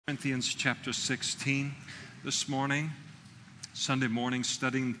Corinthians chapter 16 this morning. Sunday morning,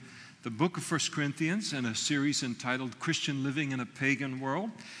 studying the book of 1 Corinthians in a series entitled Christian Living in a Pagan World.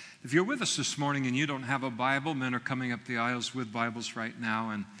 If you're with us this morning and you don't have a Bible, men are coming up the aisles with Bibles right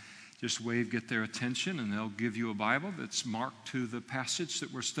now, and just get their attention, and they'll give you a Bible that's marked to the passage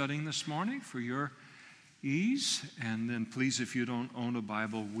that we're studying this morning for your ease. And then please, if you don't own a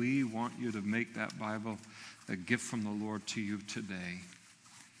Bible, we want you to make that Bible a gift from the Lord to you today.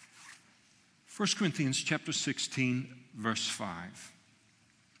 1 Corinthians chapter 16, verse 5.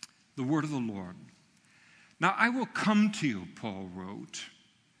 The word of the Lord. Now I will come to you, Paul wrote,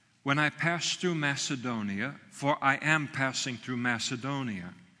 when I pass through Macedonia, for I am passing through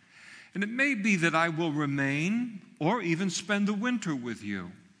Macedonia. And it may be that I will remain or even spend the winter with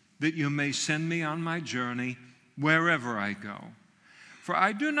you, that you may send me on my journey wherever I go. For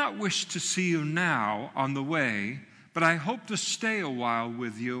I do not wish to see you now on the way, but I hope to stay a while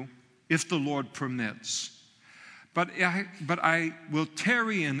with you, if the Lord permits. But I will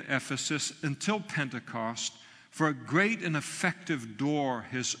tarry in Ephesus until Pentecost, for a great and effective door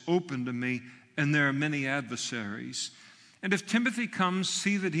has opened to me, and there are many adversaries. And if Timothy comes,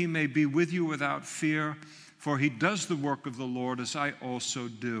 see that he may be with you without fear, for he does the work of the Lord as I also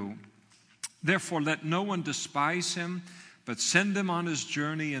do. Therefore let no one despise him, but send him on his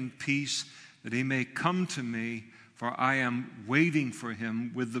journey in peace, that he may come to me, for I am waiting for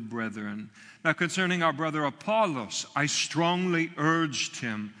him with the brethren. Now concerning our brother Apollos, I strongly urged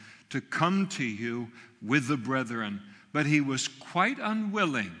him to come to you with the brethren, but he was quite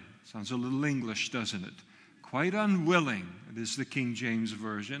unwilling. Sounds a little English, doesn't it? Quite unwilling. It is the King James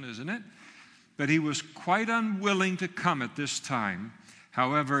Version, isn't it? But he was quite unwilling to come at this time.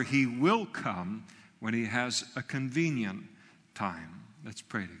 However, he will come when he has a convenient time. Let's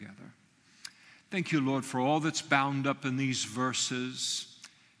pray together. Thank you, Lord, for all that's bound up in these verses.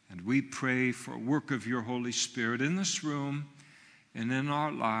 And we pray for a work of your Holy Spirit in this room and in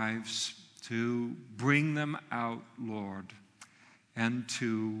our lives to bring them out, Lord, and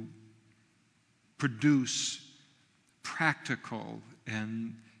to produce practical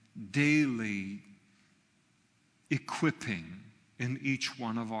and daily equipping in each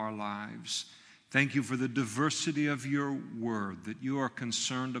one of our lives. Thank you for the diversity of your word, that you are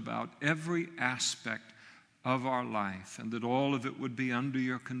concerned about every aspect of our life, and that all of it would be under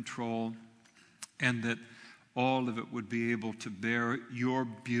your control, and that all of it would be able to bear your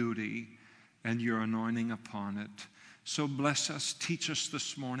beauty and your anointing upon it. So bless us, teach us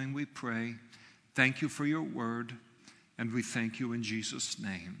this morning, we pray. Thank you for your word, and we thank you in Jesus'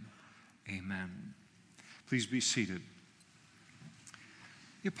 name. Amen. Please be seated.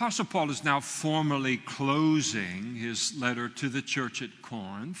 The Apostle Paul is now formally closing his letter to the church at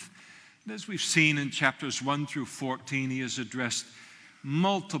Corinth. And as we've seen in chapters 1 through 14, he has addressed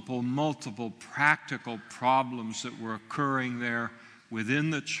multiple practical problems that were occurring there within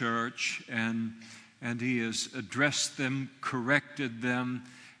the church, and he has addressed them, corrected them.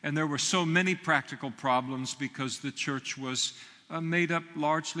 And there were so many practical problems because the church was made up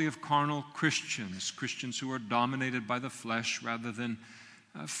largely of carnal Christians who were dominated by the flesh rather than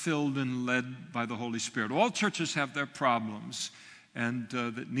filled and led by the Holy Spirit. All churches have their problems and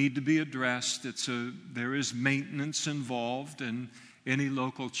that need to be addressed. There is maintenance involved in any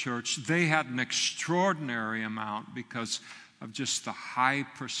local church. They had an extraordinary amount because of just the high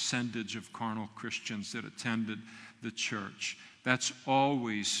percentage of carnal Christians that attended the church. That's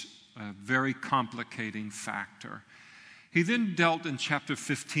always a very complicating factor. He then dealt in chapter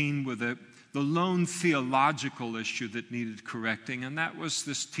 15 with the lone theological issue that needed correcting, and that was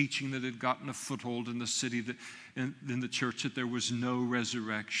this teaching that had gotten a foothold in the city, in the church, that there was no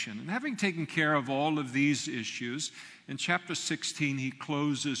resurrection. And having taken care of all of these issues, in chapter 16 he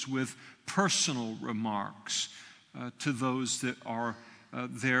closes with personal remarks to those that are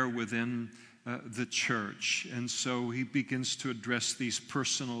there within the church. And so he begins to address these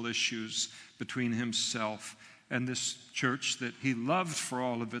personal issues between himself and this church that he loved for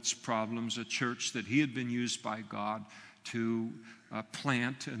all of its problems, a church that he had been used by God to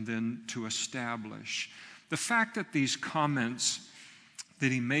plant and then to establish. The fact that these comments that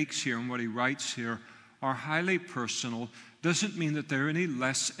he makes here and what he writes here are highly personal doesn't mean that they're any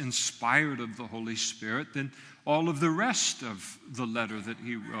less inspired of the Holy Spirit than all of the rest of the letter that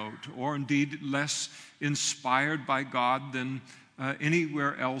he wrote, or indeed less inspired by God than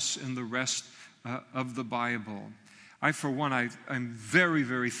anywhere else in the rest of the Bible. For one, I'm very,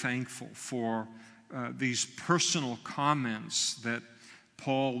 very thankful for these personal comments that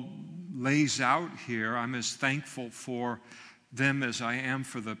Paul lays out here. I'm as thankful for them as I am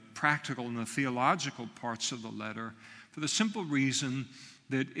for the practical and the theological parts of the letter, for the simple reason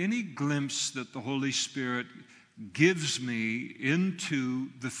that any glimpse that the Holy Spirit gives me into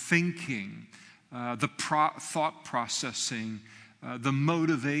the thinking, the thought processing, the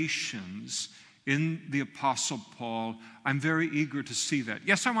motivations in the Apostle Paul, I'm very eager to see that.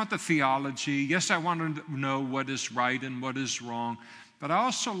 Yes, I want the theology. Yes, I want to know what is right and what is wrong. But I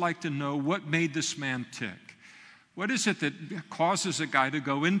also like to know what made this man tick. What is it that causes a guy to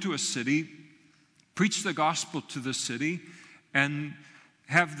go into a city, preach the gospel to the city, and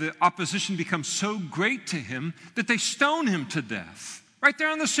have the opposition become so great to him that they stone him to death? Right there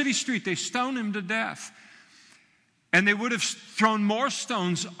on the city street, they stone him to death. And they would have thrown more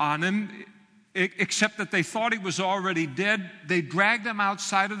stones on him, except that they thought he was already dead. They dragged him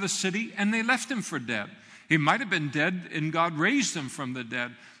outside of the city, and they left him for dead. He might have been dead, and God raised him from the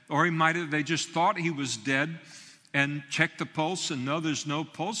dead. Or they just thought he was dead and checked the pulse, and no, there's no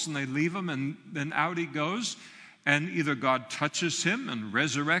pulse, and they leave him, and then out he goes. And either God touches him and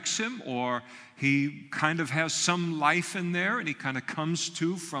resurrects him, or he kind of has some life in there, and he kind of comes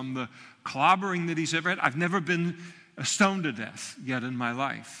to from the clobbering that he's ever had. I've never been stoned to death yet in my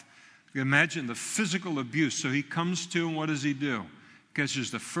life. You imagine the physical abuse. So he comes to, and what does he do?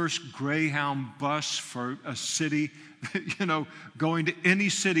 Catches the first Greyhound bus for a city, going to any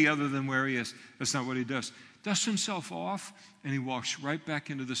city other than where he is. That's not what he does. Dusts himself off, and he walks right back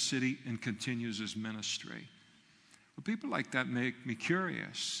into the city and continues his ministry. Well, people like that make me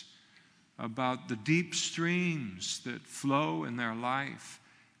curious about the deep streams that flow in their life.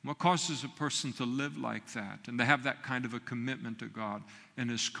 What causes a person to live like that and to have that kind of a commitment to God and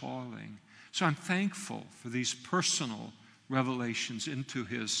His calling? So I'm thankful for these personal revelations into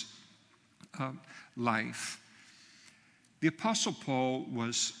his life. The Apostle Paul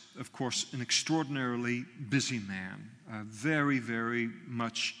was, of course, an extraordinarily busy man, a very, very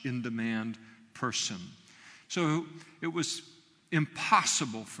much in-demand person. So it was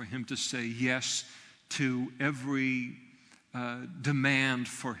impossible for him to say yes to every demand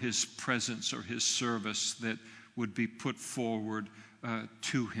for his presence or his service that would be put forward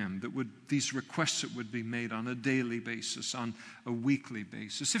to him, these requests that would be made on a daily basis, on a weekly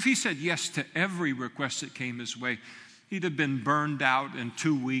basis. If he said yes to every request that came his way, he'd have been burned out in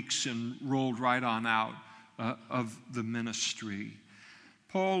 2 weeks and rolled right on out of the ministry.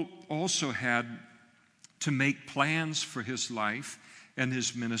 Paul also had to make plans for his life and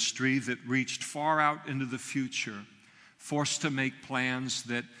his ministry that reached far out into the future, forced to make plans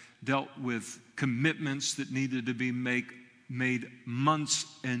that dealt with commitments that needed to be made months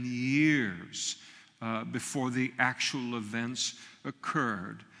and years before the actual events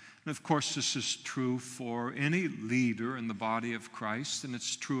occurred. And of course, this is true for any leader in the body of Christ, and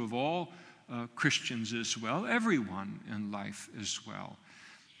it's true of all Christians as well, everyone in life as well.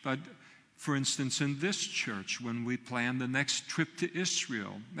 But for instance, in this church, when we plan the next trip to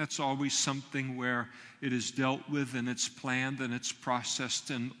Israel, that's always something where it is dealt with and it's planned and it's processed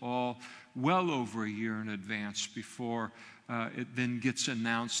and all well over a year in advance before it then gets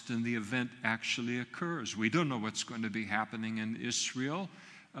announced and the event actually occurs. We don't know what's going to be happening in Israel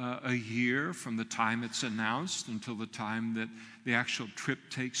a year from the time it's announced until the time that the actual trip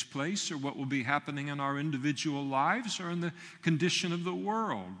takes place, or what will be happening in our individual lives or in the condition of the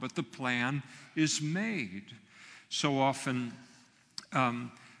world. But the plan is made. So often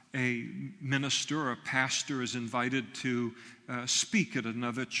a minister or a pastor is invited to speak at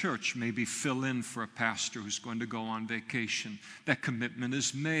another church, maybe fill in for a pastor who's going to go on vacation. That commitment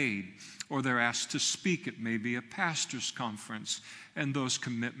is made. Or they're asked to speak at maybe a pastor's conference, and those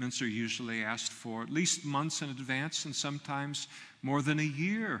commitments are usually asked for at least months in advance and sometimes more than a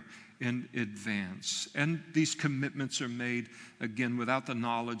year in advance. And these commitments are made, again, without the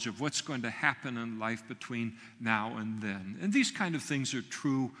knowledge of what's going to happen in life between now and then. And these kind of things are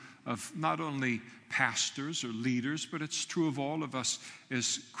true of not only pastors or leaders, but it's true of all of us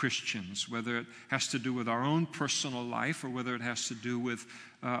as Christians, whether it has to do with our own personal life or whether it has to do with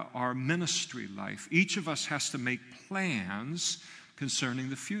our ministry life. Each of us has to make plans concerning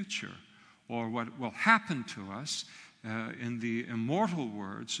the future or what will happen to us. In the immortal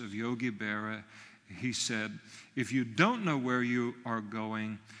words of Yogi Berra, he said, if you don't know where you are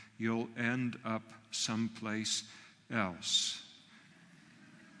going, you'll end up someplace else.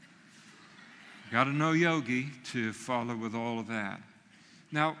 Got to know Yogi to follow with all of that.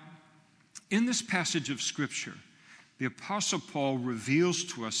 Now, in this passage of Scripture, the Apostle Paul reveals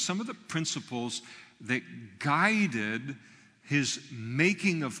to us some of the principles that guided his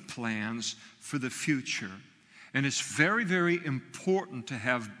making of plans for the future. And it's very, very important to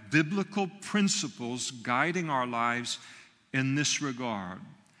have biblical principles guiding our lives in this regard.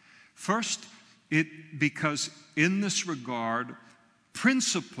 First, because in this regard,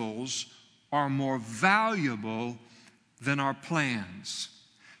 Principles are more valuable than our plans.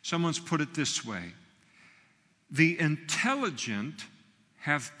 Someone's put it this way: the intelligent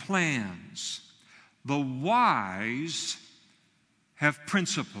have plans, the wise have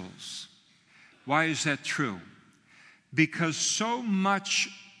principles. Why is that true? Because so much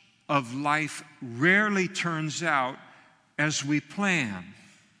of life rarely turns out as we plan.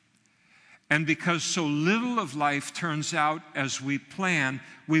 And because so little of life turns out as we plan,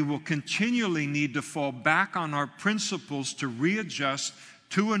 we will continually need to fall back on our principles to readjust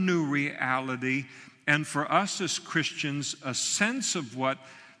to a new reality. And for us as Christians, a sense of what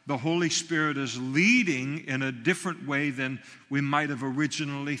the Holy Spirit is leading in a different way than we might have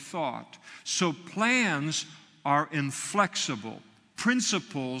originally thought. So plans are inflexible.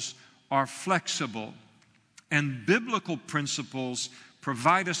 Principles are flexible. And biblical principles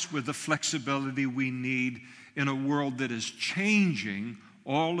provide us with the flexibility we need in a world that is changing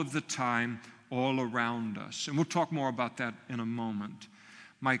all of the time, all around us. And we'll talk more about that in a moment.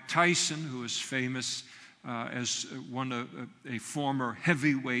 Mike Tyson, who is famous as a former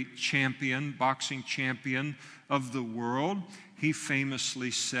heavyweight champion, boxing champion of the world, he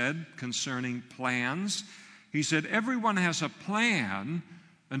famously said concerning plans, he said, everyone has a plan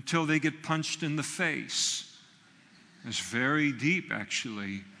until they get punched in the face. It's very deep,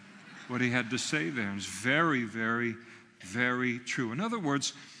 actually, what he had to say there. It's very, very, very true. In other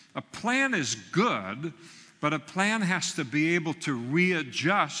words, a plan is good, but a plan has to be able to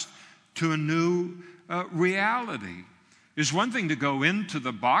readjust to a new reality. It's one thing to go into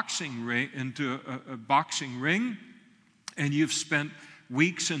the boxing ring, a boxing ring, and you've spent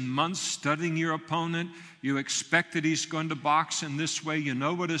weeks and months studying your opponent. You expect that he's going to box in this way. You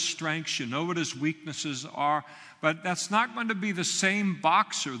know what his strengths, you know what his weaknesses are. But that's not going to be the same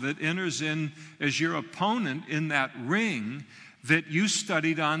boxer that enters in as your opponent in that ring that you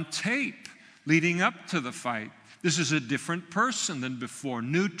studied on tape leading up to the fight. This is a different person than before.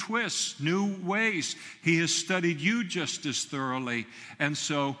 New twists, new ways. He has studied you just as thoroughly. And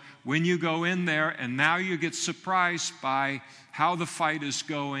so when you go in there and now you get surprised by how the fight is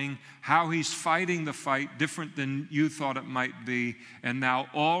going, how he's fighting the fight different than you thought it might be, and now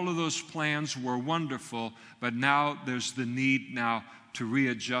all of those plans were wonderful, but now there's the need now to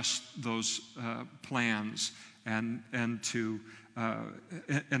readjust those plans and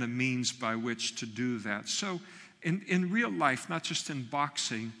a means by which to do that. So in real life, not just in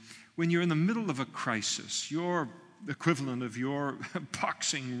boxing, when you're in the middle of a crisis, your equivalent of your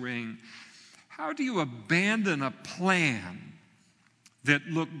boxing ring, how do you abandon a plan that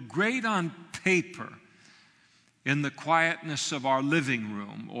looked great on paper in the quietness of our living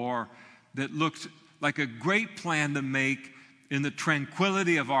room, or that looked like a great plan to make in the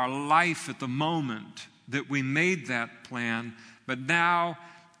tranquility of our life at the moment that we made that plan, but now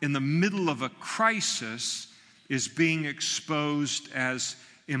in the middle of a crisis is being exposed as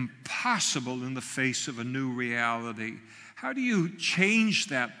impossible in the face of a new reality? How do you change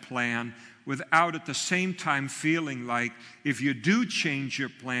that plan without at the same time feeling like if you do change your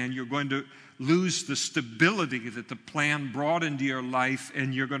plan, you're going to lose the stability that the plan brought into your life,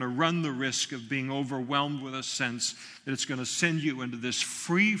 and you're going to run the risk of being overwhelmed with a sense that it's going to send you into this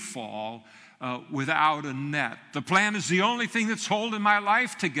free fall without a net? The plan is the only thing that's holding my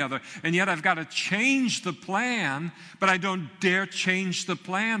life together, and yet I've got to change the plan, but I don't dare change the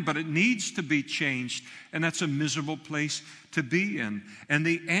plan, but it needs to be changed, and that's a miserable place to be in. And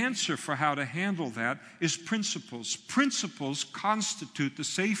the answer for how to handle that is principles. Principles constitute the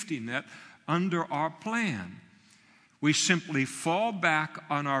safety net under our plan. We simply fall back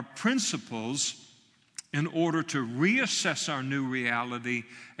on our principles in order to reassess our new reality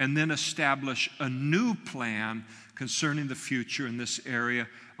and then establish a new plan concerning the future in this area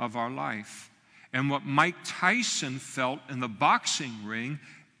of our life. And what Mike Tyson felt in the boxing ring,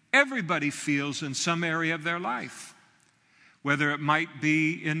 everybody feels in some area of their life. Whether it might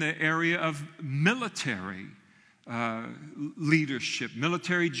be in the area of military leadership.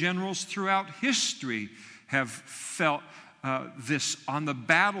 Military generals throughout history have felt this on the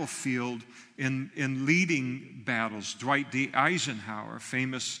battlefield in leading battles. Dwight D. Eisenhower,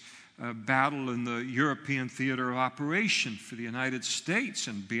 famous battle in the European theater of operation for the United States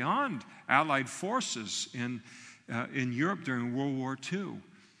and beyond, Allied forces in Europe during World War II.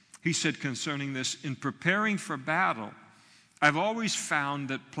 He said concerning this, in preparing for battle, I've always found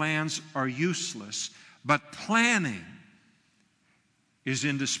that plans are useless, but planning is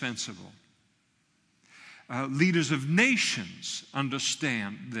indispensable. Leaders of nations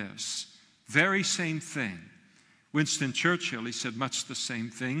understand this very same thing. Winston Churchill, he said much the same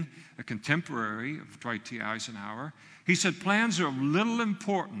thing, a contemporary of Dwight T. Eisenhower. He said, plans are of little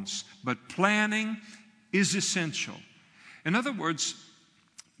importance, but planning is essential. In other words,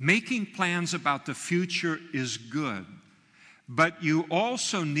 making plans about the future is good, but you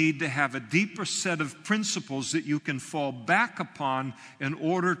also need to have a deeper set of principles that you can fall back upon in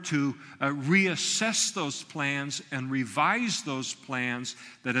order to reassess those plans and revise those plans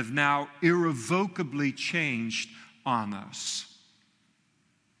that have now irrevocably changed on us.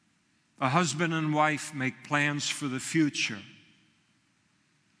 A husband and wife make plans for the future,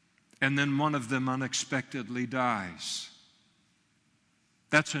 and then one of them unexpectedly dies.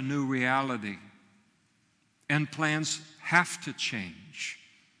 That's a new reality. And plans have to change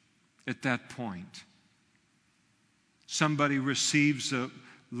at that point. Somebody receives a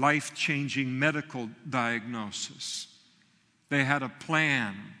life-changing medical diagnosis. They had a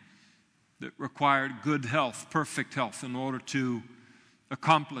plan that required good health, perfect health, in order to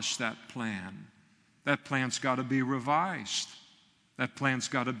accomplish that plan. That plan's got to be revised. That plan's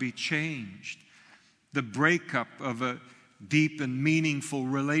got to be changed. The breakup of a deep and meaningful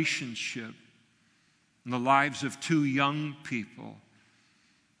relationship in the lives of two young people.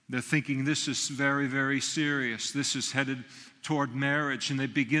 They're thinking this is very, very serious. This is headed toward marriage, and they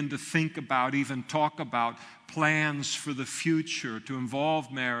begin to think about, even talk about plans for the future to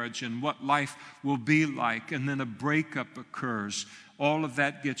involve marriage and what life will be like, and then a breakup occurs. All of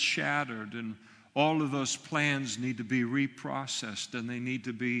that gets shattered, and all of those plans need to be reprocessed, and they need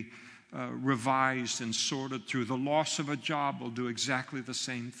to be revised and sorted through. The loss of a job will do exactly the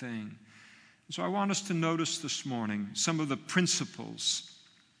same thing. So I want us to notice this morning some of the principles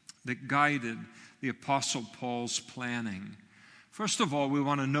that guided the Apostle Paul's planning. First of all, we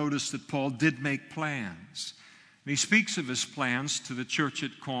want to notice that Paul did make plans. And he speaks of his plans to the church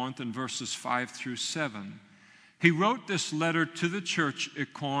at Corinth in verses 5 through 7. He wrote this letter to the church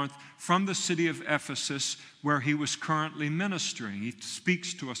at Corinth from the city of Ephesus, where he was currently ministering. He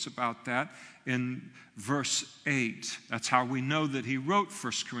speaks to us about that in verse 8. That's how we know that he wrote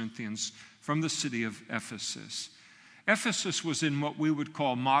 1 Corinthians from the city of Ephesus. Ephesus was in what we would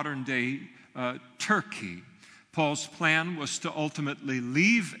call modern-day Turkey. Paul's plan was to ultimately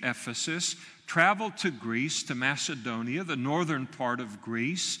leave Ephesus, travel to Greece, to Macedonia, the northern part of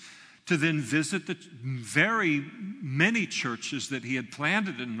Greece, to then visit the very many churches that he had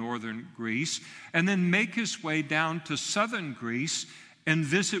planted in northern Greece, and then make his way down to southern Greece and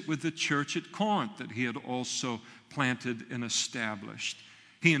visit with the church at Corinth that he had also planted and established.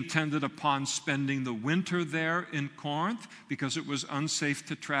 He intended upon spending the winter there in Corinth because it was unsafe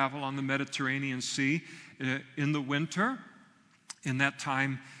to travel on the Mediterranean Sea in the winter, in that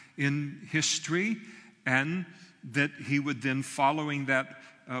time in history, and that he would then, following that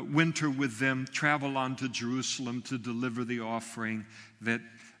winter with them, travel on to Jerusalem to deliver the offering that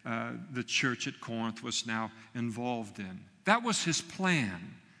the church at Corinth was now involved in. That was his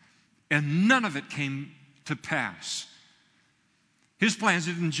plan, and none of it came to pass. His plans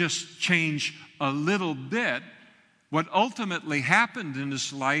didn't just change a little bit. What ultimately happened in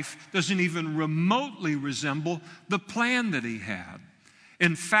his life doesn't even remotely resemble the plan that he had.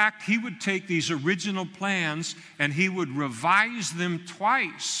 In fact, he would take these original plans and he would revise them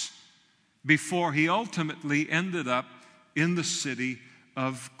twice before he ultimately ended up in the city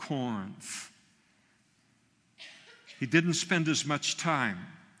of Corinth. He didn't spend as much time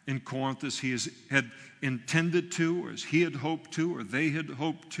in Corinth as he had intended to, or as he had hoped to, or they had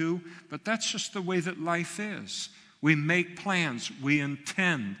hoped to, but that's just the way that life is. We make plans, we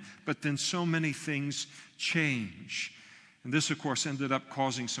intend, but then so many things change. And this, of course, ended up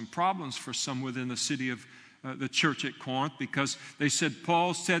causing some problems for some within the city of the church at Corinth, because they said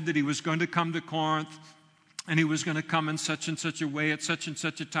Paul said that he was going to come to Corinth, and he was going to come in such and such a way at such and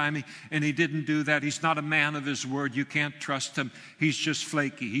such a time, and he didn't do that. He's not a man of his word. You can't trust him. He's just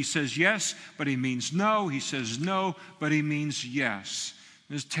flaky. He says yes, but he means no. He says no, but he means yes.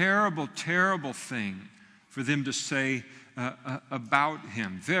 It's a terrible, terrible thing for them to say about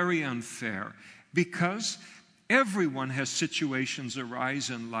him. Very unfair, because everyone has situations arise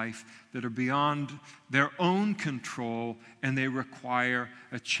in life that are beyond their own control, and they require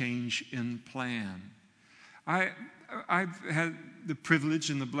a change in plan. I've had the privilege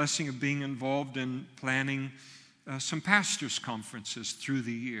and the blessing of being involved in planning some pastors' conferences through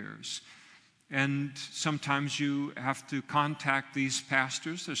the years. And sometimes you have to contact these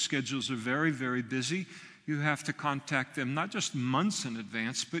pastors. Their schedules are very, very busy. You have to contact them not just months in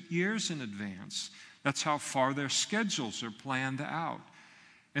advance, but years in advance. That's how far their schedules are planned out.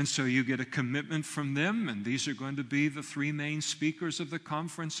 And so you get a commitment from them, and these are going to be the three main speakers of the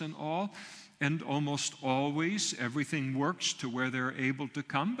conference and all. and almost always everything works to where they're able to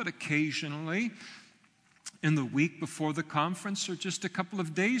come, but occasionally in the week before the conference or just a couple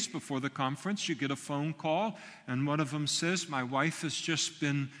of days before the conference, you get a phone call and one of them says, my wife has just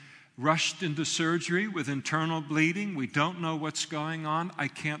been rushed into surgery with internal bleeding. We don't know what's going on. I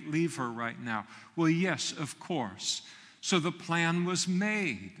can't leave her right now. Well, yes, of course. So the plan was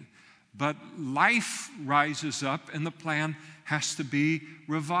made. But life rises up and the plan has to be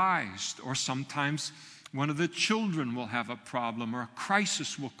revised. Or sometimes one of the children will have a problem or a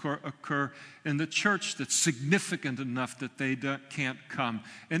crisis will occur in the church that's significant enough that they can't come.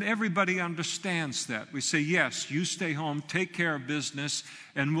 And everybody understands that. We say, yes, you stay home, take care of business,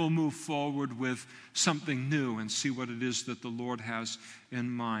 and we'll move forward with something new and see what it is that the Lord has in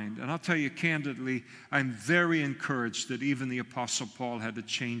mind. And I'll tell you candidly, I'm very encouraged that even the Apostle Paul had to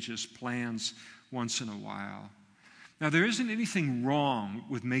change his plans once in a while. Now, there isn't anything wrong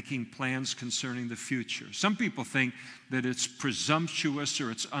with making plans concerning the future. Some people think that it's presumptuous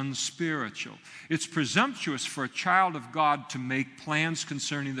or it's unspiritual. It's presumptuous for a child of God to make plans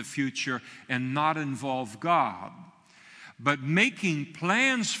concerning the future and not involve God. But making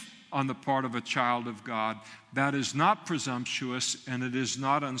plans on the part of a child of God, that is not presumptuous and it is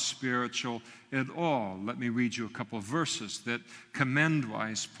not unspiritual at all. Let me read you a couple of verses that commend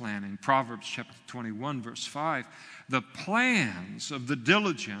wise planning. Proverbs chapter 21, verse 5. The plans of the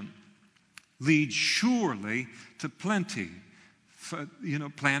diligent lead surely to plenty.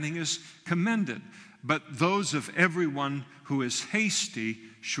 Planning is commended. But those of everyone who is hasty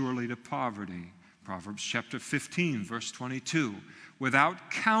surely to poverty. Proverbs chapter 15, verse 22.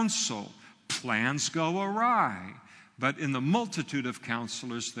 Without counsel, plans go awry, but in the multitude of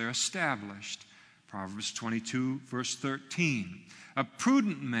counselors they're established. Proverbs 22, verse 13. A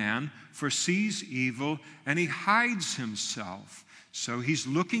prudent man foresees evil and he hides himself. So he's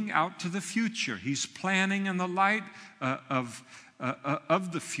looking out to the future. He's planning in the light of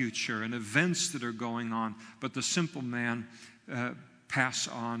the future and events that are going on. But the simple man pass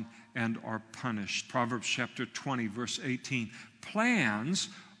on and are punished. Proverbs chapter 20, verse 18. Plans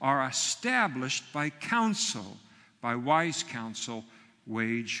are established by counsel. By wise counsel,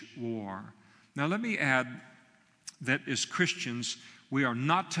 wage war. Now let me add that as Christians, we are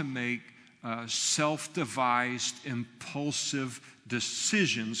not to make self-devised, impulsive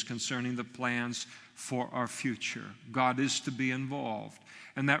decisions concerning the plans for our future. God is to be involved.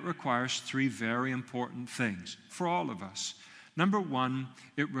 And that requires three very important things for all of us. Number one,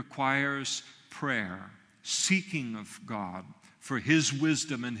 it requires prayer, seeking of God for His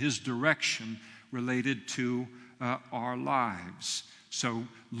wisdom and His direction related to our lives. So,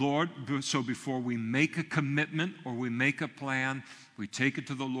 Lord, before we make a commitment or we make a plan, we take it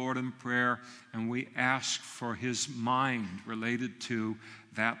to the Lord in prayer and we ask for His mind related to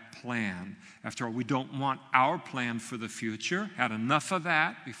that plan. After all, we don't want our plan for the future. Had enough of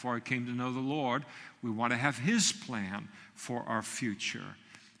that before I came to know the Lord. We want to have His plan for our future.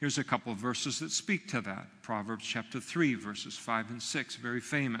 Here's a couple of verses that speak to that. Proverbs chapter 3, verses 5 and 6, very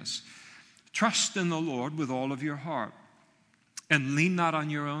famous. Trust in the Lord with all of your heart, and lean not on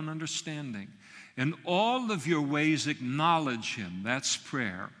your own understanding. In all of your ways acknowledge Him, that's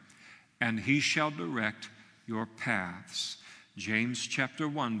prayer, and He shall direct your paths. James chapter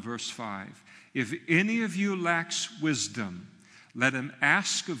 1, verse 5. If any of you lacks wisdom, let him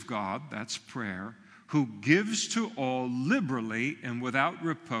ask of God, that's prayer, who gives to all liberally and without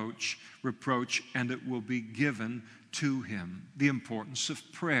reproach, and it will be given to him. The importance of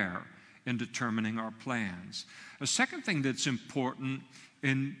prayer in determining our plans. A second thing that's important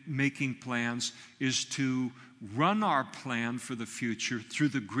in making plans is to run our plan for the future through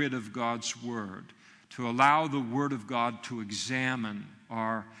the grid of God's Word, to allow the Word of God to examine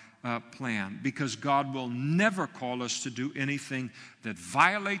our plan, because God will never call us to do anything that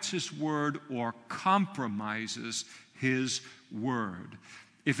violates His Word or compromises His Word.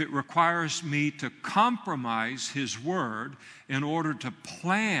 If it requires me to compromise His Word in order to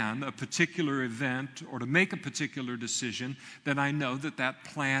plan a particular event or to make a particular decision, then I know that that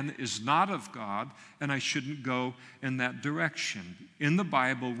plan is not of God and I shouldn't go in that direction. In the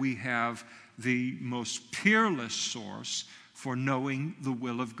Bible, we have the most peerless source for knowing the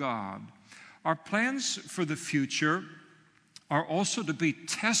will of God. Our plans for the future are also to be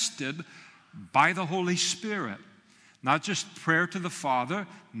tested by the Holy Spirit. Not just prayer to the Father,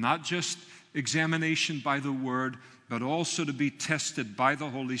 not just examination by the Word, but also to be tested by the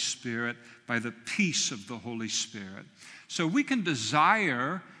Holy Spirit, by the peace of the Holy Spirit. So we can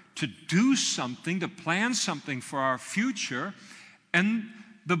desire to do something, to plan something for our future, and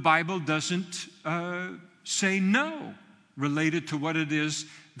the Bible doesn't say no. related to what it is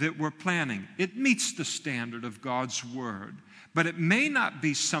that we're planning. It meets the standard of God's Word, but it may not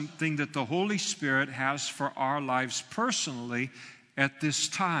be something that the Holy Spirit has for our lives personally at this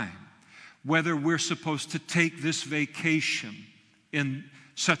time. Whether we're supposed to take this vacation in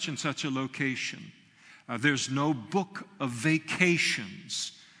such and such a location. There's no book of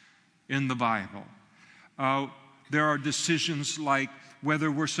vacations in the Bible. There are decisions like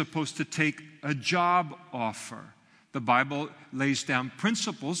whether we're supposed to take a job offer. The Bible lays down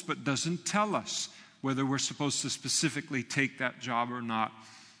principles but doesn't tell us whether we're supposed to specifically take that job or not.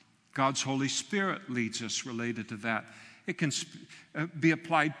 God's Holy Spirit leads us related to that. It can be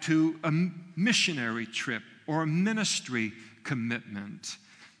applied to a missionary trip or a ministry commitment.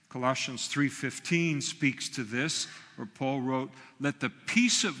 Colossians 3:15 speaks to this, where Paul wrote, "Let the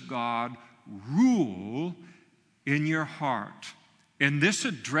peace of God rule in your heart." And this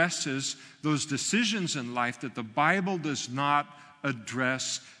addresses those decisions in life that the Bible does not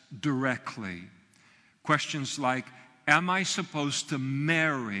address directly. Questions like, am I supposed to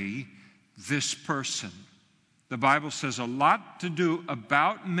marry this person? The Bible says a lot to do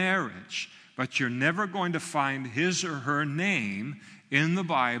about marriage, but you're never going to find his or her name in the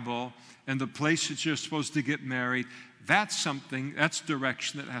Bible and the place that you're supposed to get married. That's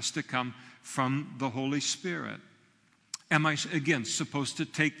direction that has to come from the Holy Spirit. Am I, again, supposed to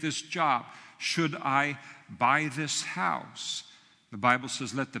take this job? Should I buy this house? The Bible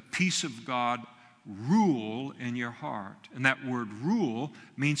says, let the peace of God rule in your heart. And that word rule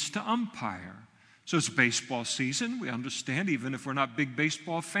means to umpire. So it's baseball season. We understand, even if we're not big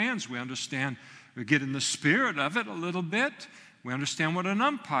baseball fans, we understand, we get in the spirit of it a little bit. We understand what an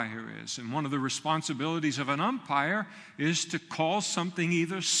umpire is. And one of the responsibilities of an umpire is to call something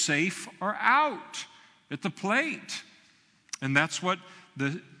either safe or out at the plate. And that's what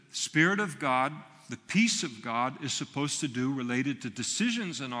the Spirit of God, the peace of God, is supposed to do related to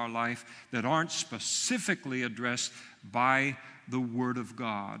decisions in our life that aren't specifically addressed by the Word of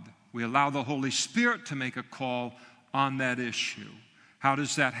God. We allow the Holy Spirit to make a call on that issue. How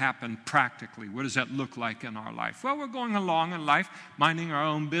does that happen practically? What does that look like in our life? Well, we're going along in life, minding our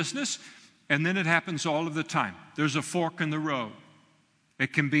own business, and then it happens all of the time. There's a fork in the road.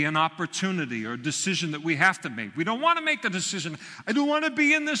 It can be an opportunity or a decision that we have to make. We don't want to make the decision. I don't want to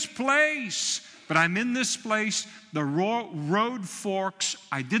be in this place, but I'm in this place. The road forks.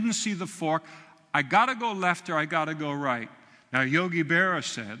 I didn't see the fork. I got to go left or I got to go right. Now, Yogi Berra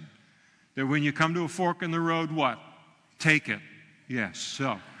said that when you come to a fork in the road, what? Take it. Yes.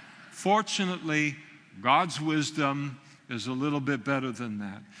 So, fortunately, God's wisdom is a little bit better than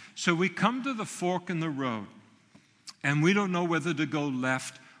that. So we come to the fork in the road. And we don't know whether to go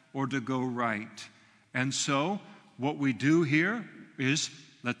left or to go right. And so what we do here is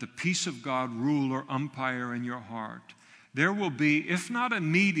let the peace of God rule or umpire in your heart. There will be, if not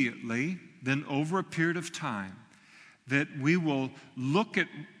immediately, then over a period of time, that we will look at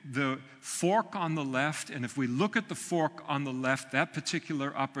the fork on the left, and if we look at the fork on the left, that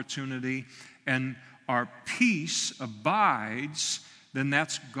particular opportunity, and our peace abides, then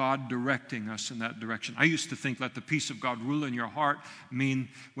that's God directing us in that direction. I used to think let the peace of God rule in your heart mean,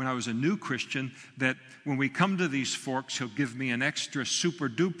 when I was a new Christian, that when we come to these forks, He'll give me an extra super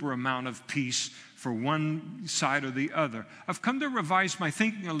duper amount of peace for one side or the other. I've come to revise my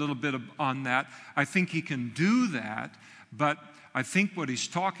thinking a little bit on that. I think He can do that, but I think what He's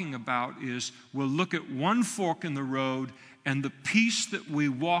talking about is we'll look at one fork in the road, and the peace that we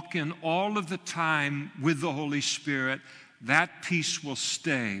walk in all of the time with the Holy Spirit, that peace will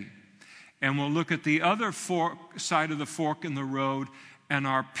stay. And we'll look at the other side of the fork in the road, and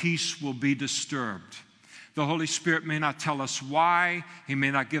our peace will be disturbed. The Holy Spirit may not tell us why. He may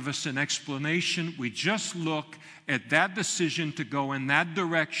not give us an explanation. We just look at that decision to go in that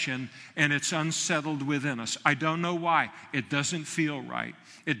direction, and it's unsettled within us. I don't know why. It doesn't feel right.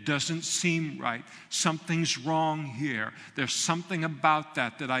 It doesn't seem right. Something's wrong here. There's something about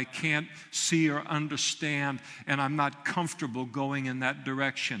that I can't see or understand, and I'm not comfortable going in that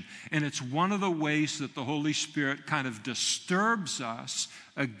direction. And it's one of the ways that the Holy Spirit kind of disturbs us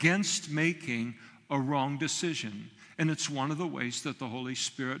against making a wrong decision. And it's one of the ways that the Holy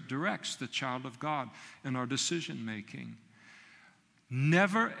Spirit directs the child of God in our decision making.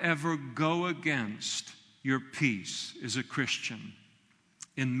 Never ever go against your peace as a Christian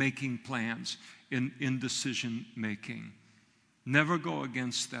in making plans, in decision making. Never go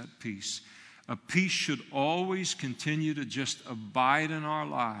against that peace. A peace should always continue to just abide in our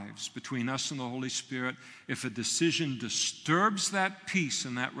lives between us and the Holy Spirit. If a decision disturbs that peace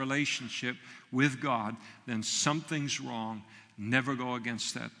and that relationship with God, then something's wrong. Never go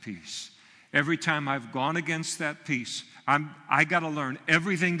against that peace. Every time I've gone against that peace, I got to learn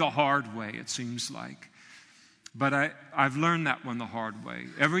everything the hard way, it seems like. But I've learned that one the hard way.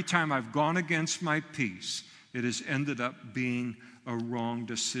 Every time I've gone against my peace, it has ended up being a wrong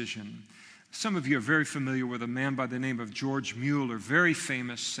decision. Some of you are very familiar with a man by the name of George Mueller, very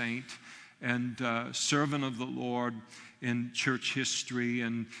famous saint and servant of the Lord in church history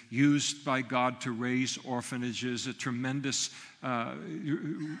and used by God to raise orphanages, a tremendous,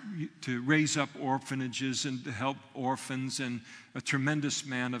 to raise up orphanages and to help orphans, and a tremendous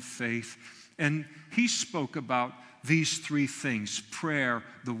man of faith. And he spoke about these three things: prayer,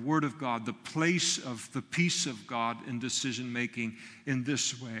 the Word of God, the place of the peace of God in decision-making in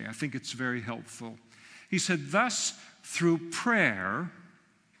this way. I think it's very helpful. He said, thus, through prayer,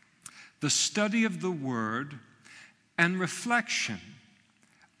 the study of the Word, and reflection,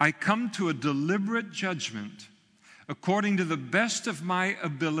 I come to a deliberate judgment according to the best of my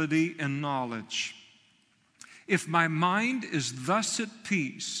ability and knowledge. If my mind is thus at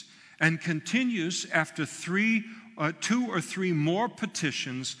peace and continues after 2 or 3 more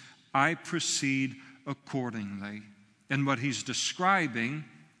petitions, I proceed accordingly. And what he's describing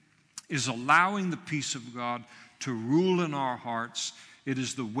is allowing the peace of God to rule in our hearts. It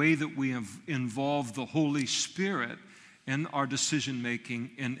is the way that we have involved the Holy Spirit in our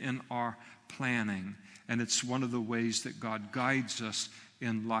decision-making and in our planning. And it's one of the ways that God guides us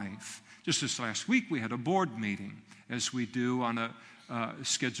in life. Just this last week, we had a board meeting, as we do on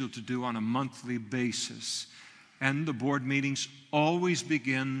scheduled to do on a monthly basis. And the board meetings always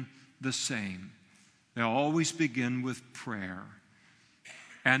begin the same. They always begin with prayer.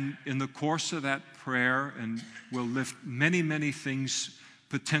 And in the course of that prayer, and we'll lift many, many things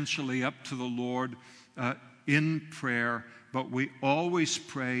potentially up to the Lord in prayer, but we always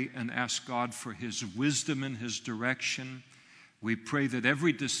pray and ask God for His wisdom and His direction. We pray that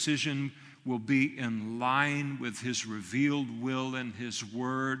every decision will be in line with His revealed will and His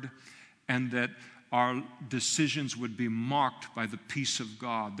word, and that our decisions would be marked by the peace of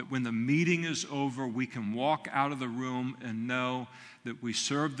God, that when the meeting is over, we can walk out of the room and know that we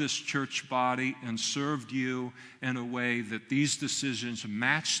served this church body and served you in a way that these decisions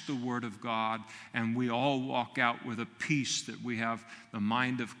match the Word of God, and we all walk out with a peace that we have the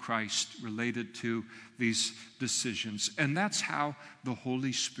mind of Christ related to these decisions. And that's how the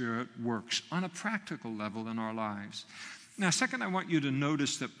Holy Spirit works on a practical level in our lives. Now, second, I want you to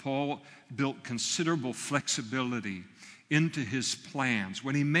notice that Paul built considerable flexibility into his plans.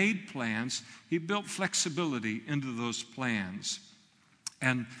 When he made plans, he built flexibility into those plans.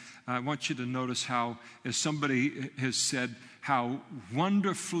 And I want you to notice how, as somebody has said, how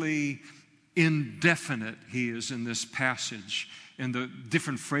wonderfully indefinite he is in this passage, and the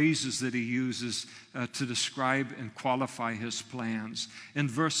different phrases that he uses to describe and qualify his plans. In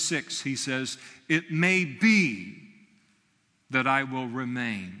verse 6, he says, "It may be that I will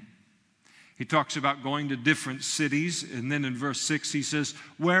remain." He talks about going to different cities, and then in verse 6 he says,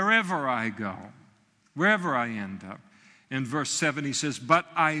 "Wherever I go, wherever I end up." In verse 7 he says, "But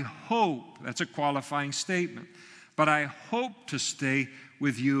I hope," that's a qualifying statement, "but I hope to stay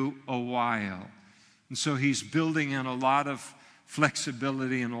with you a while." And so he's building in a lot of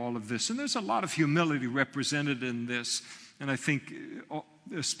flexibility in all of this. And there's a lot of humility represented in this, and I think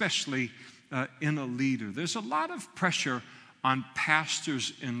especially in a leader. There's a lot of pressure on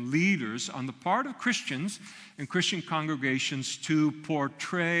pastors and leaders on the part of Christians and Christian congregations to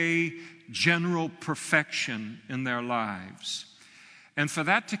portray general perfection in their lives. And for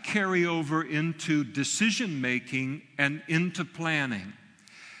that to carry over into decision-making and into planning.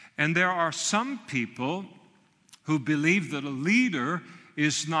 And there are some people who believe that a leader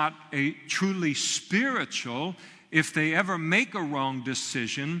is not a truly spiritual if they ever make a wrong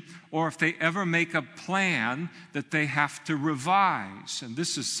decision or if they ever make a plan that they have to revise. And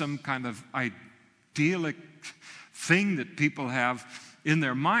this is some kind of idyllic thing that people have in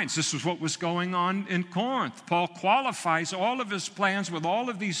their minds. This is what was going on in Corinth. Paul qualifies all of his plans with all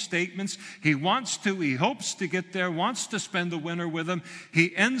of these statements. He hopes to get there, wants to spend the winter with them.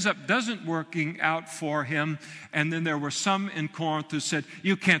 He ends up doesn't working out for him. And then there were some in Corinth who said,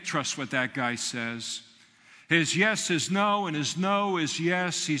 "You can't trust what that guy says. His yes is no, and his no is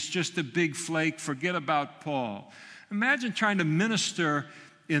yes. He's just a big flake. Forget about Paul." Imagine trying to minister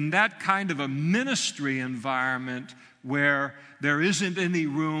in that kind of a ministry environment where there isn't any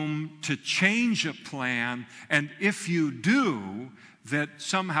room to change a plan, and if you do, that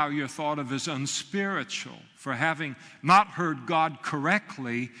somehow you're thought of as unspiritual for having not heard God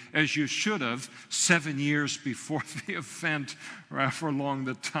correctly as you should have 7 years before the event, or however long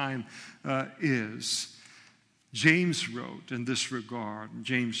the time is. James wrote in this regard, in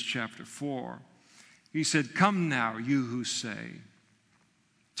James chapter 4. He said, "Come now, you who say,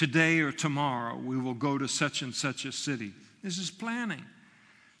 today or tomorrow we will go to such and such a city." This is planning.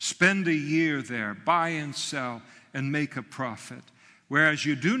 "Spend a year there, buy and sell, and make a profit. Whereas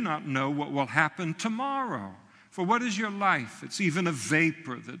you do not know what will happen tomorrow. For what is your life? It's even a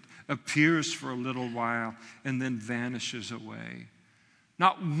vapor that appears for a little while and then vanishes away."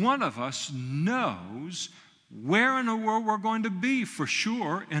 Not one of us knows where in the world we're going to be for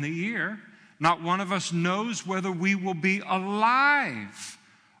sure in a year. Not one of us knows whether we will be alive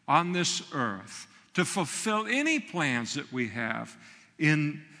on this earth to fulfill any plans that we have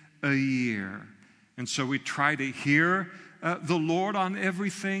in a year. And so we try to hear the Lord on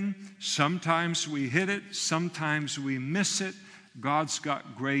everything. Sometimes we hit it, sometimes we miss it. God's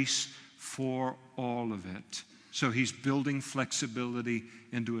got grace for all of it. So he's building flexibility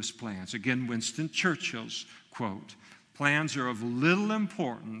into his plans. Again, Winston Churchill's quote, "Plans are of little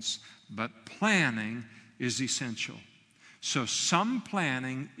importance, but planning is essential." So some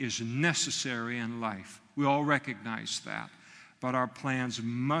planning is necessary in life. We all recognize that. But our plans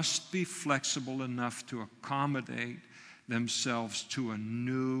must be flexible enough to accommodate themselves to a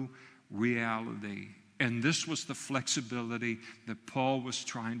new reality. And this was the flexibility that Paul was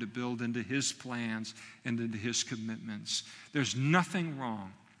trying to build into his plans and into his commitments. There's nothing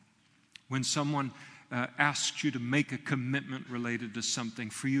wrong when someone asks you to make a commitment related to something,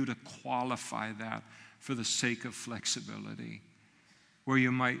 for you to qualify that for the sake of flexibility. Where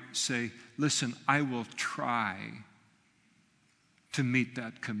you might say, "Listen, I will try to meet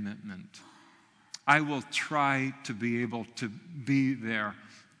that commitment. I will try to be able to be there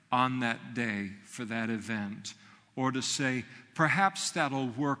on that day for that event." Or to say, "Perhaps that'll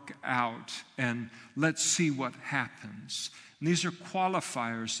work out and let's see what happens." And these are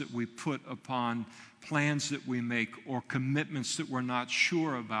qualifiers that we put upon plans that we make or commitments that we're not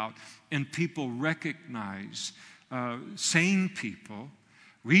sure about. And people recognize, sane people,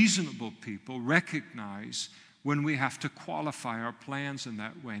 reasonable people recognize when we have to qualify our plans in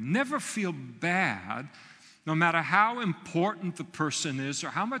that way. Never feel bad, no matter how important the person is or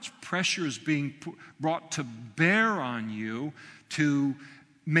how much pressure is being brought to bear on you to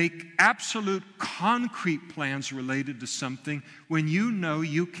make absolute concrete plans related to something when you know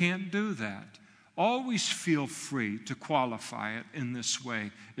you can't do that. Always feel free to qualify it in this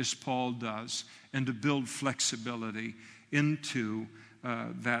way, as Paul does, and to build flexibility into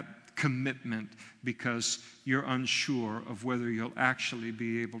that commitment, because you're unsure of whether you'll actually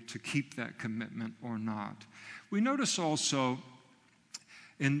be able to keep that commitment or not. We notice also,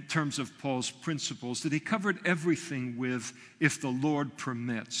 in terms of Paul's principles, that he covered everything with "if the Lord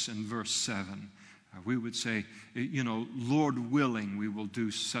permits" in verse 7. We would say, Lord willing, we will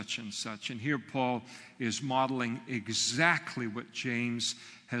do such and such. And here Paul is modeling exactly what James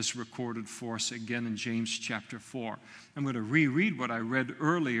has recorded for us again in James chapter 4. I'm going to reread what I read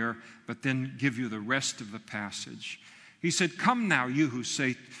earlier, but then give you the rest of the passage. He said, "Come now, you who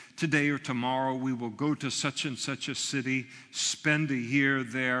say, today or tomorrow we will go to such and such a city, spend a year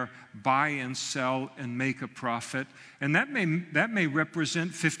there, buy and sell and make a profit." And that may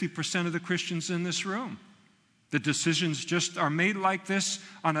represent 50% of the Christians in this room. The decisions just are made like this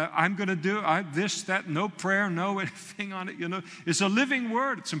on I'm going to do this, that, no prayer, no anything on it. It's a living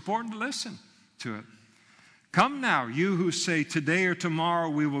word. It's important to listen to it. "Come now, you who say, today or tomorrow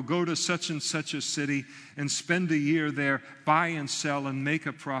we will go to such and such a city and spend a year there, buy and sell and make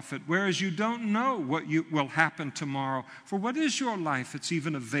a profit, whereas you don't know what will happen tomorrow. For what is your life? It's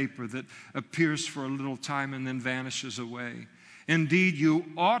even a vapor that appears for a little time and then vanishes away. Indeed, you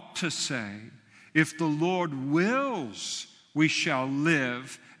ought to say, if the Lord wills, we shall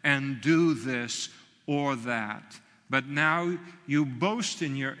live and do this or that. But now you boast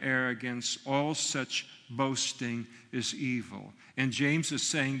in your arrogance. All such boasting is evil." And James is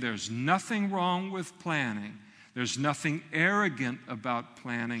saying there's nothing wrong with planning. There's nothing arrogant about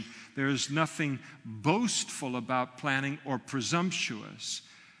planning. There's nothing boastful about planning or presumptuous.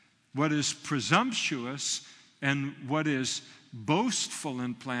 What is presumptuous and what is boastful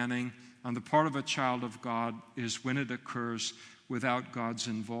in planning on the part of a child of God is when it occurs without God's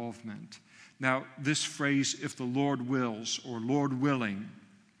involvement. Now, this phrase, "if the Lord wills" or "Lord willing,"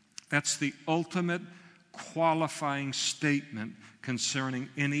 that's the ultimate qualifying statement concerning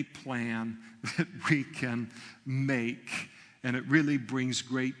any plan that we can make. And it really brings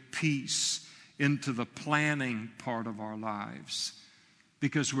great peace into the planning part of our lives.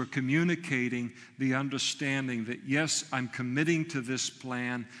 because we're communicating the understanding that, yes, I'm committing to this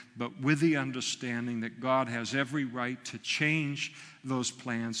plan, but with the understanding that God has every right to change those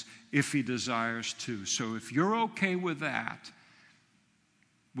plans if he desires to. So if you're okay with that,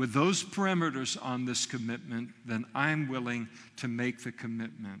 with those perimeters on this commitment, then I'm willing to make the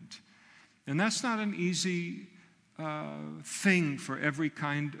commitment. And that's not an easy thing for every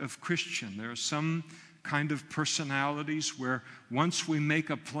kind of Christian. There are some kind of personalities where once we make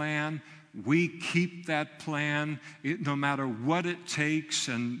a plan, we keep that plan no matter what it takes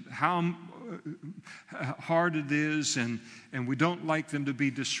and how hard it is, and we don't like them to be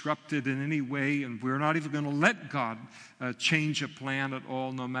disrupted in any way, and we're not even going to let God change a plan at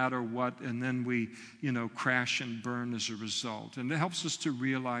all no matter what, and then we crash and burn as a result. And it helps us to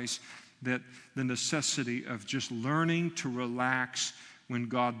realize that the necessity of just learning to relax when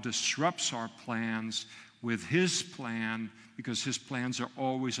God disrupts our plans with his plan, because his plans are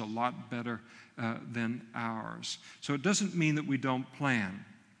always a lot better than ours. So it doesn't mean that we don't plan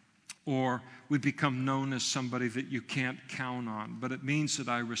or we become known as somebody that you can't count on, but it means that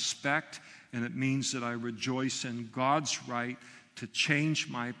I respect and it means that I rejoice in God's right to change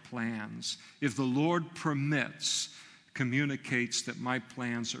my plans. If the Lord permits, communicates that my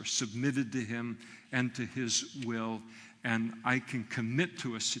plans are submitted to him and to his will, and I can commit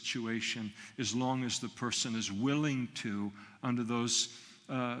to a situation as long as the person is willing to under those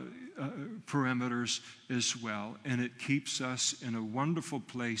perimeters as well. And it keeps us in a wonderful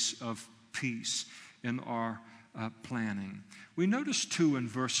place of peace in our planning. We notice too in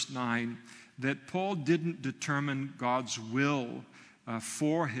verse 9 that Paul didn't determine God's will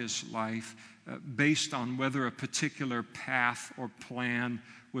for his life based on whether a particular path or plan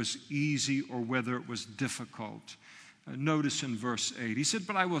was easy or whether it was difficult. Notice in verse 8, he said,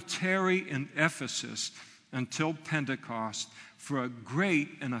 "But I will tarry in Ephesus until Pentecost, for a great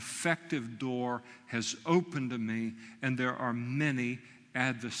and effective door has opened to me, and there are many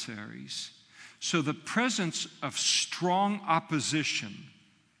adversaries." So the presence of strong opposition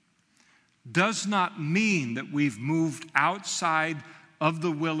does not mean that we've moved outside of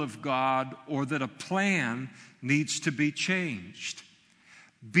the will of God or that a plan needs to be changed.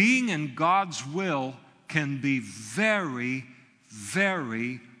 Being in God's will can be very,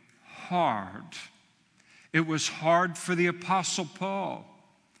 very hard. It was hard for the Apostle Paul.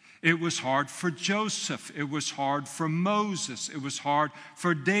 It was hard for Joseph. It was hard for Moses. It was hard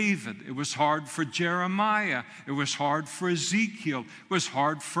for David. It was hard for Jeremiah. It was hard for Ezekiel. It was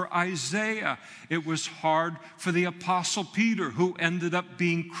hard for Isaiah. It was hard for the Apostle Peter, who ended up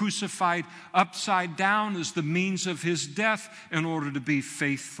being crucified upside down as the means of his death in order to be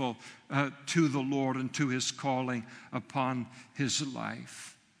faithful to the Lord and to his calling upon his life.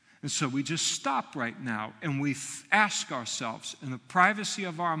 And so we just stop right now and we ask ourselves in the privacy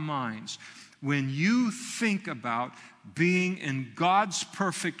of our minds, when you think about being in God's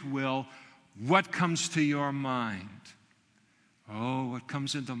perfect will, what comes to your mind? Oh, what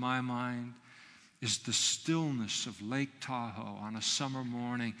comes into my mind is the stillness of Lake Tahoe on a summer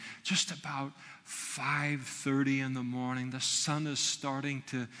morning, just about 5:30 in the morning. The sun is starting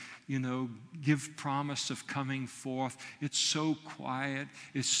to, give promise of coming forth. It's so quiet.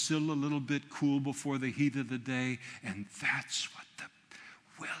 It's still a little bit cool before the heat of the day. And that's what the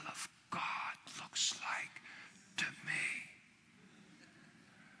will of God looks like to me.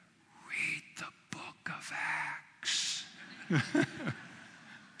 Read the book of Acts.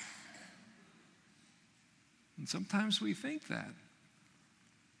 And sometimes we think that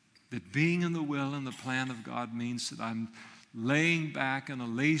being in the will and the plan of God means that I'm laying back in a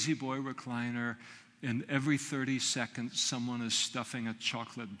lazy boy recliner, and every 30 seconds someone is stuffing a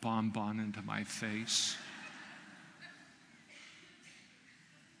chocolate bonbon into my face.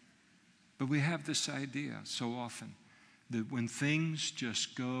 But we have this idea so often that when things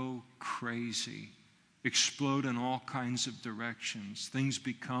just go crazy, explode in all kinds of directions, things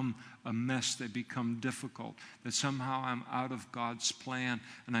become a mess, they become difficult, that somehow I'm out of God's plan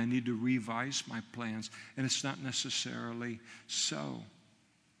and I need to revise my plans. And it's not necessarily so.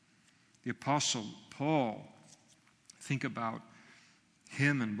 The Apostle Paul, think about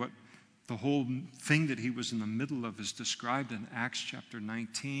him and what the whole thing that he was in the middle of is described in Acts chapter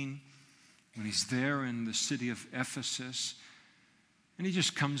 19, when he's there in the city of Ephesus. And he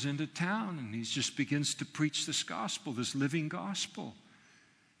just comes into town and he just begins to preach this gospel, this living gospel.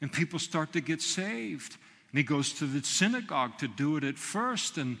 And people start to get saved. And he goes to the synagogue to do it at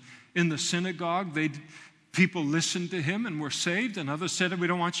first. And in the synagogue, people listened to him and were saved. And others said, "We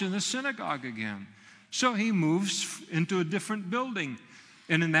don't want you in the synagogue again." So he moves into a different building.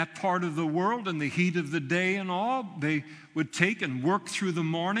 And in that part of the world, in the heat of the day and all, they would take and work through the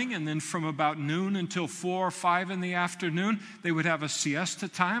morning, and then from about noon until 4 or 5 in the afternoon, they would have a siesta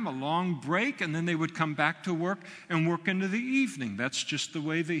time, a long break, and then they would come back to work and work into the evening. That's just the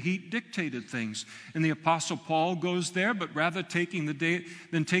way the heat dictated things. And the Apostle Paul goes there, but rather taking the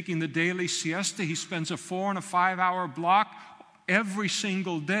daily siesta, he spends a 4 and a 5 hour block every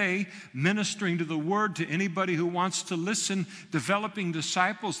single day ministering to the Word to anybody who wants to listen, developing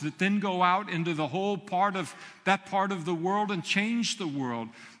disciples that then go out into the whole part of the world and change the world.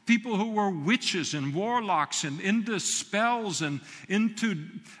 People who were witches and warlocks and into spells and into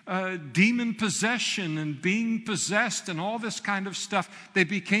demon possession and being possessed and all this kind of stuff. They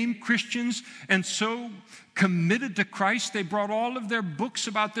became Christians and so committed to Christ, they brought all of their books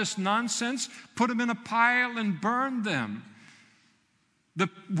about this nonsense, put them in a pile and burned them. The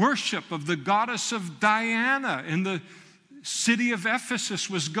worship of the goddess of Diana in the city of Ephesus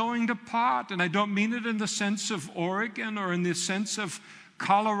was going to pot. And I don't mean it in the sense of Oregon or in the sense of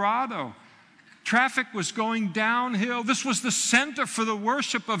Colorado. Traffic was going downhill. This was the center for the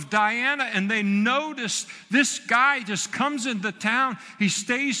worship of Diana, and they noticed this guy just comes into town. He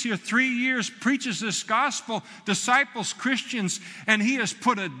stays here 3 years, preaches this gospel, disciples Christians, and he has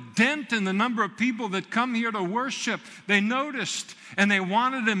put a dent in the number of people that come here to worship. They noticed, and they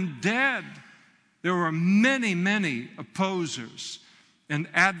wanted him dead. There were many, many opposers and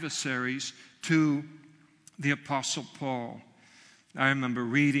adversaries to the Apostle Paul. I remember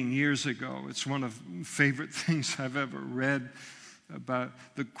reading years ago, it's one of the favorite things I've ever read, about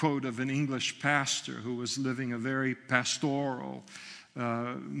the quote of an English pastor who was living a very pastoral,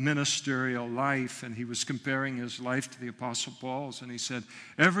 ministerial life, and he was comparing his life to the Apostle Paul's, and he said,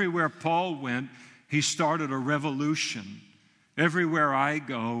 everywhere Paul went, he started a revolution. Everywhere I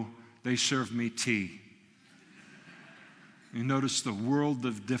go, they serve me tea. You notice the world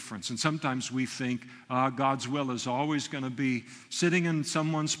of difference. And sometimes we think God's will is always going to be sitting in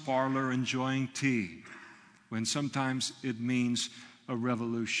someone's parlor enjoying tea, when sometimes it means a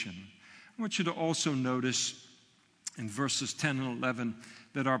revolution. I want you to also notice in verses 10 and 11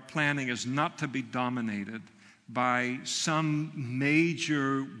 that our planning is not to be dominated by some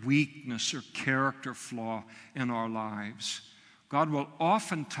major weakness or character flaw in our lives. God will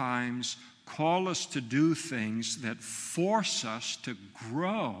oftentimes call us to do things that force us to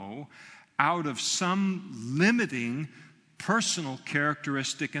grow out of some limiting personal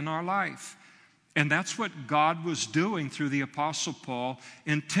characteristic in our life. And that's what God was doing through the Apostle Paul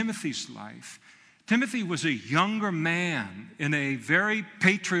in Timothy's life. Timothy was a younger man in a very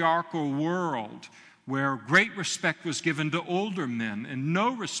patriarchal world where great respect was given to older men and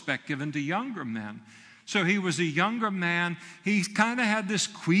no respect given to younger men. So he was a younger man. He kind of had this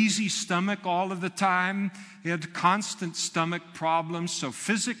queasy stomach all of the time. He had constant stomach problems. So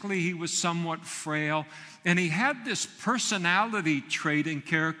physically he was somewhat frail. And he had this personality trait and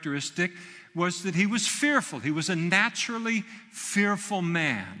characteristic was that he was fearful. He was a naturally fearful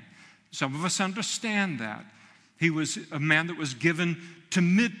man. Some of us understand that. He was a man that was given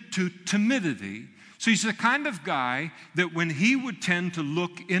to timidity. So he's the kind of guy that when he would tend to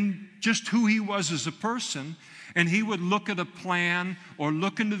look in just who he was as a person, and he would look at a plan or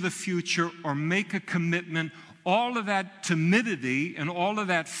look into the future or make a commitment, all of that timidity and all of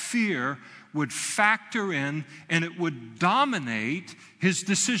that fear would factor in and it would dominate his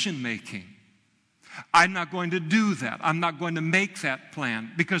decision making. I'm not going to do that. I'm not going to make that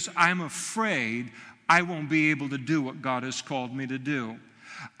plan because I'm afraid I won't be able to do what God has called me to do.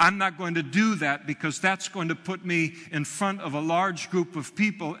 I'm not going to do that because that's going to put me in front of a large group of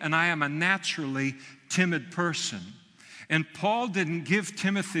people, and I am a naturally timid person. And Paul didn't give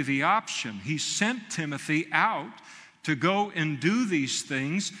Timothy the option. He sent Timothy out to go and do these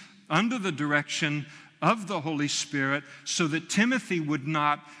things under the direction of the Holy Spirit so that Timothy would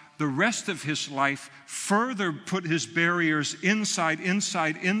not, the rest of his life, further put his barriers inside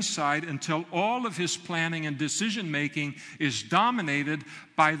until all of his planning and decision-making is dominated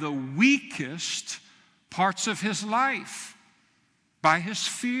by the weakest parts of his life, by his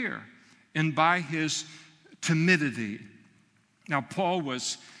fear and by his timidity. Now, Paul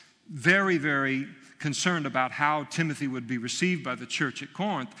was very, very concerned about how Timothy would be received by the church at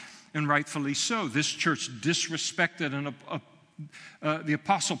Corinth, and rightfully so. This church disrespected the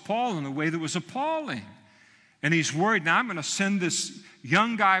Apostle Paul in a way that was appalling. And he's worried, now I'm going to send this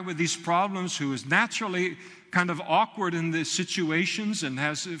young guy with these problems who is naturally kind of awkward in the situations and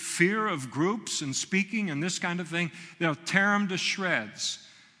has a fear of groups and speaking and this kind of thing. They'll tear him to shreds.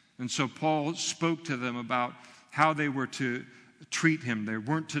 And so Paul spoke to them about how they were to treat him. They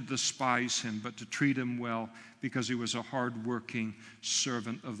weren't to despise him, but to treat him well because he was a hard-working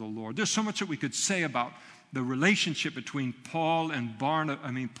servant of the Lord. There's so much that we could say about the relationship between Paul and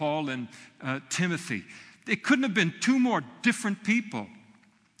Timothy. It couldn't have been two more different people.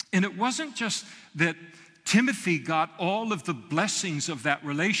 And it wasn't just that Timothy got all of the blessings of that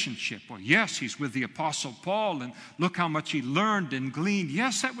relationship. Well, yes, he's with the Apostle Paul, and look how much he learned and gleaned.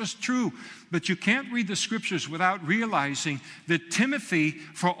 Yes, that was true, but you can't read the Scriptures without realizing that Timothy,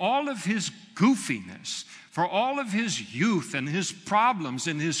 for all of his goofiness, for all of his youth and his problems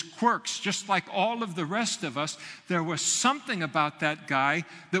and his quirks, just like all of the rest of us, there was something about that guy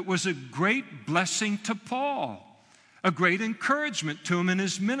that was a great blessing to Paul. A great encouragement to him in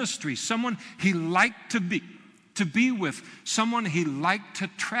his ministry, someone he liked to be with, someone he liked to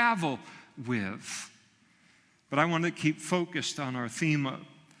travel with. But I want to keep focused on our theme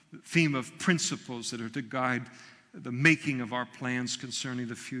of principles that are to guide the making of our plans concerning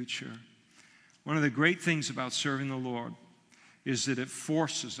the future. One of the great things about serving the Lord is that it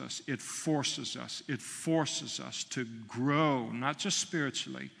forces us to grow, not just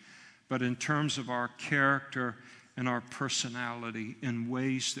spiritually, but in terms of our character and our personality in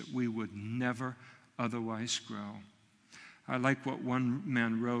ways that we would never otherwise grow. I like what one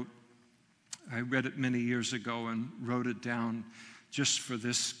man wrote. I read it many years ago and wrote it down just for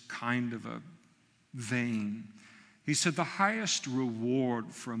this kind of a vein. He said, the highest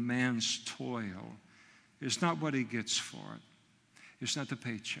reward for a man's toil is not what he gets for it. It's not the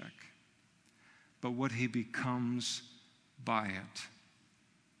paycheck, but what he becomes by it.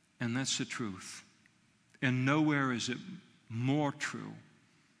 And that's the truth. And nowhere is it more true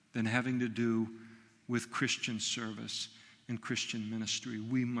than having to do with Christian service and Christian ministry.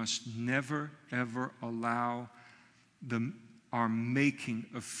 We must never, ever allow our making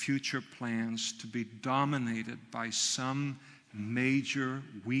of future plans to be dominated by some major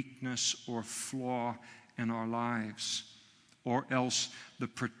weakness or flaw in our lives, or else the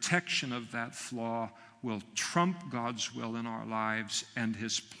protection of that flaw will trump God's will in our lives and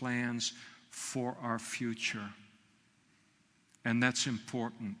His plans for our future. And that's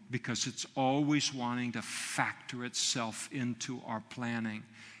important because it's always wanting to factor itself into our planning,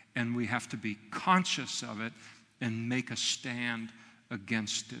 and we have to be conscious of it and make a stand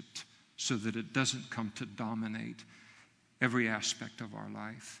against it so that it doesn't come to dominate every aspect of our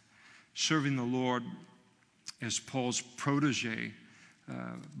life. Serving the Lord as Paul's protege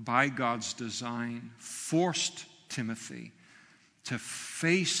by God's design forced Timothy to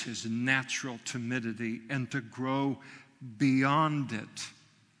face his natural timidity and to grow beyond it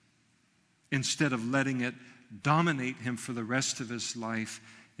instead of letting it dominate him for the rest of his life,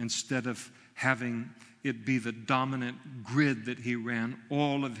 instead of having it be the dominant grid that he ran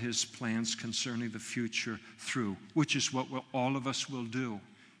all of his plans concerning the future through, which is what all of us will do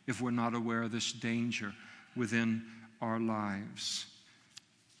if we're not aware of this danger within our lives.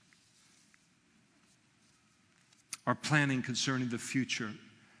 Our planning concerning the future,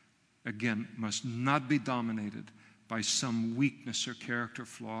 again, must not be dominated by some weakness or character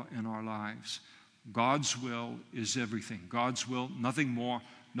flaw in our lives. God's will is everything. God's will, nothing more,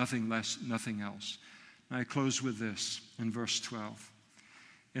 nothing less, nothing else. And I close with this in verse 12.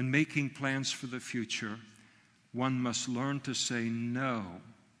 In making plans for the future, one must learn to say no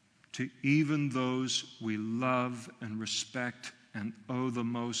to even those we love and respect and owe the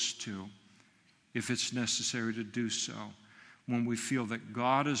most to, if it's necessary to do so, when we feel that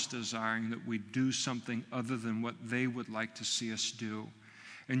God is desiring that we do something other than what they would like to see us do.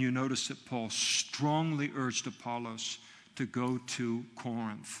 And you notice that Paul strongly urged Apollos to go to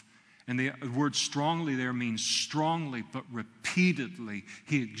Corinth. And the word strongly there means strongly, but repeatedly.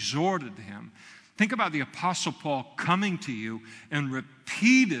 He exhorted him. Think about the Apostle Paul coming to you and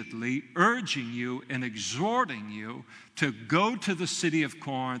repeatedly urging you and exhorting you to go to the city of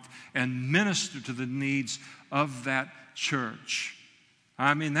Corinth and minister to the needs of that church.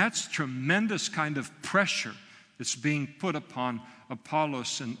 I mean, that's tremendous kind of pressure that's being put upon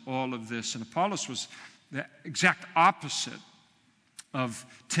Apollos in all of this. And Apollos was the exact opposite of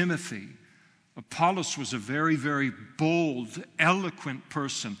Timothy. Apollos was a very, very bold, eloquent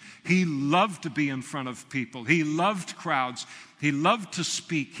person. He loved to be in front of people. He loved crowds. He loved to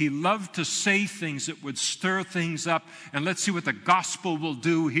speak. He loved to say things that would stir things up. And let's see what the gospel will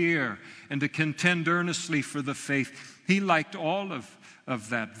do here. And to contend earnestly for the faith. He liked all of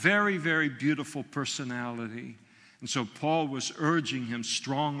that. Very, very beautiful personality. And so Paul was urging him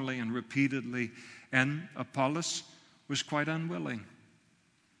strongly and repeatedly. And Apollos was quite unwilling.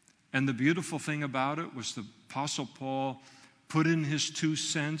 And the beautiful thing about it was the Apostle Paul put in his 2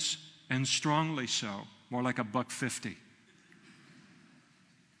 cents, and strongly so, more like $1.50.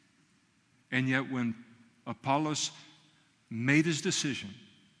 And yet when Apollos made his decision.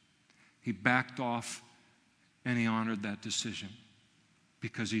 He backed off and he honored that decision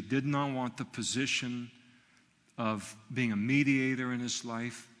because he did not want the position of being a mediator in his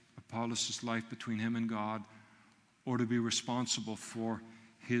life, Apollos' life between him and God, or to be responsible for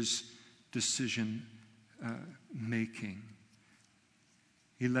his decision making.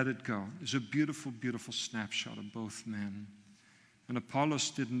 He let it go. There's a beautiful, beautiful snapshot of both men. And Apollos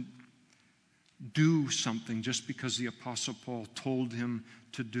didn't do something just because the Apostle Paul told him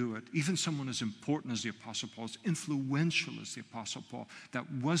to do it. Even someone as important as the Apostle Paul, as influential as the Apostle Paul, that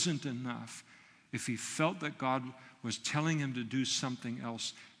wasn't enough. If he felt that God was telling him to do something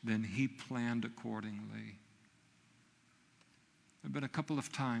else, then he planned accordingly. There have been a couple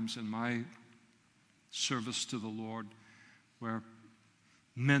of times in my service to the Lord where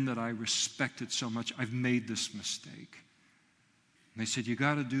men that I respected so much, I've made this mistake. And they said, you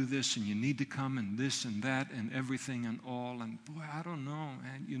got to do this, and you need to come, and this and that, and everything and all. And boy, I don't know,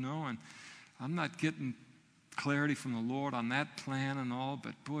 man, and I'm not getting clarity from the Lord on that plan and all,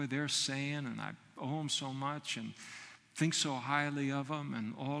 but boy, they're saying, and I owe them so much, and think so highly of them,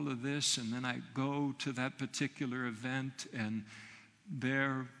 and all of this. And then I go to that particular event, and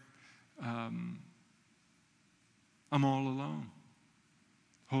there, I'm all alone.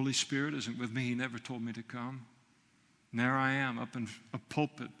 Holy Spirit isn't with me. He never told me to come. And there I am up in a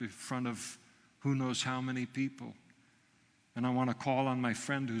pulpit in front of who knows how many people. And I want to call on my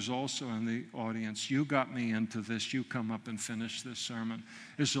friend who's also in the audience. You got me into this. You come up and finish this sermon.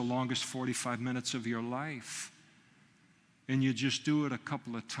 It's the longest 45 minutes of your life. And you just do it a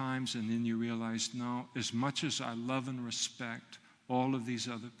couple of times, and then you realize, no, as much as I love and respect all of these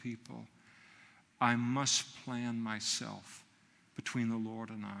other people, I must plan myself between the Lord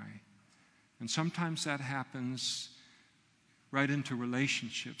and I. And sometimes that happens right into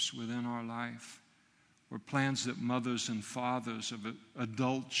relationships within our life, or plans that mothers and fathers of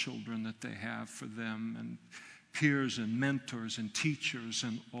adult children that they have for them, and peers and mentors and teachers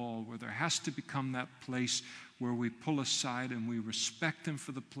and all, where there has to become that place where we pull aside and we respect them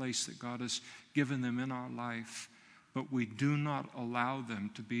for the place that God has given them in our life, but we do not allow them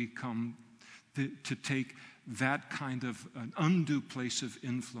to take that kind of an undue place of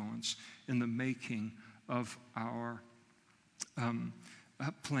influence in the making of our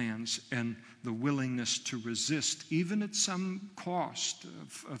plans, and the willingness to resist, even at some cost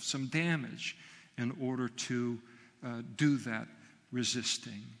of some damage, in order to do that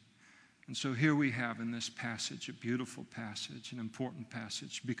resisting. And so here we have in this passage, a beautiful passage, an important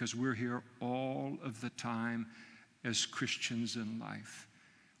passage, because we're here all of the time as Christians in life.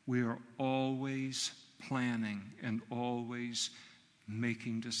 We are always planning and always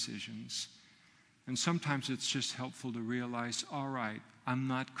making decisions. And sometimes it's just helpful to realize, all right, I'm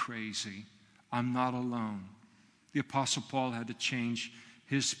not crazy. I'm not alone. The Apostle Paul had to change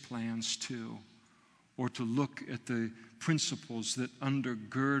his plans too, or to look at the principles that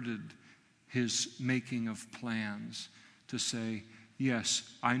undergirded his making of plans, to say, yes,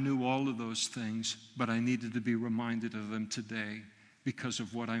 I knew all of those things, but I needed to be reminded of them today because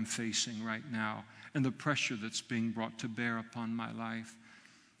of what I'm facing right now and the pressure that's being brought to bear upon my life.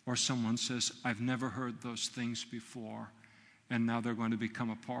 Or someone says, I've never heard those things before, and now they're going to become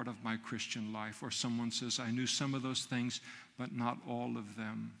a part of my Christian life. Or someone says, I knew some of those things, but not all of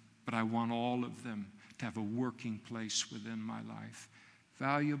them. But I want all of them to have a working place within my life.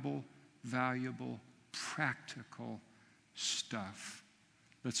 Valuable, valuable, practical stuff.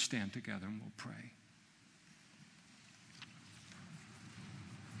 Let's stand together and we'll pray.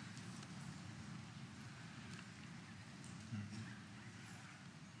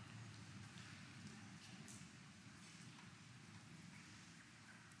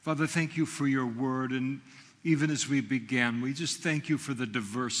 Father, thank you for your word, and even as we began, we just thank you for the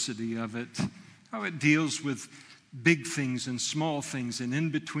diversity of it, how it deals with big things and small things and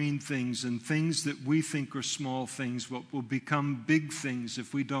in-between things and things that we think are small things, what will become big things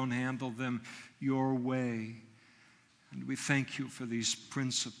if we don't handle them your way. And we thank you for these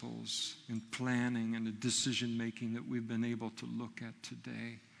principles in planning and the decision-making that we've been able to look at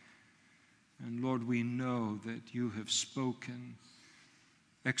today. And Lord, we know that you have spoken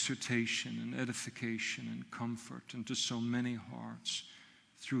exhortation and edification and comfort into so many hearts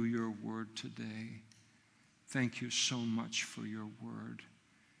through your word today. Thank you so much for your word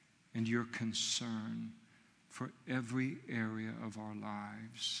and your concern for every area of our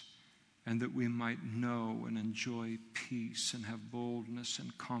lives, and that we might know and enjoy peace and have boldness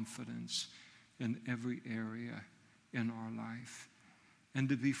and confidence in every area in our life, and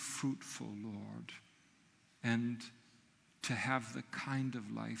to be fruitful, Lord, and to have the kind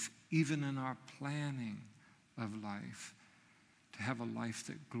of life, even in our planning, of life, to have a life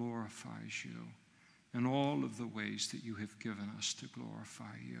that glorifies you in all of the ways that you have given us to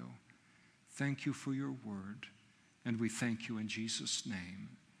glorify you. Thank you for your word, and we thank you in Jesus' name.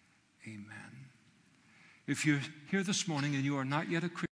 Amen. If you're here this morning and you are not yet a Christian,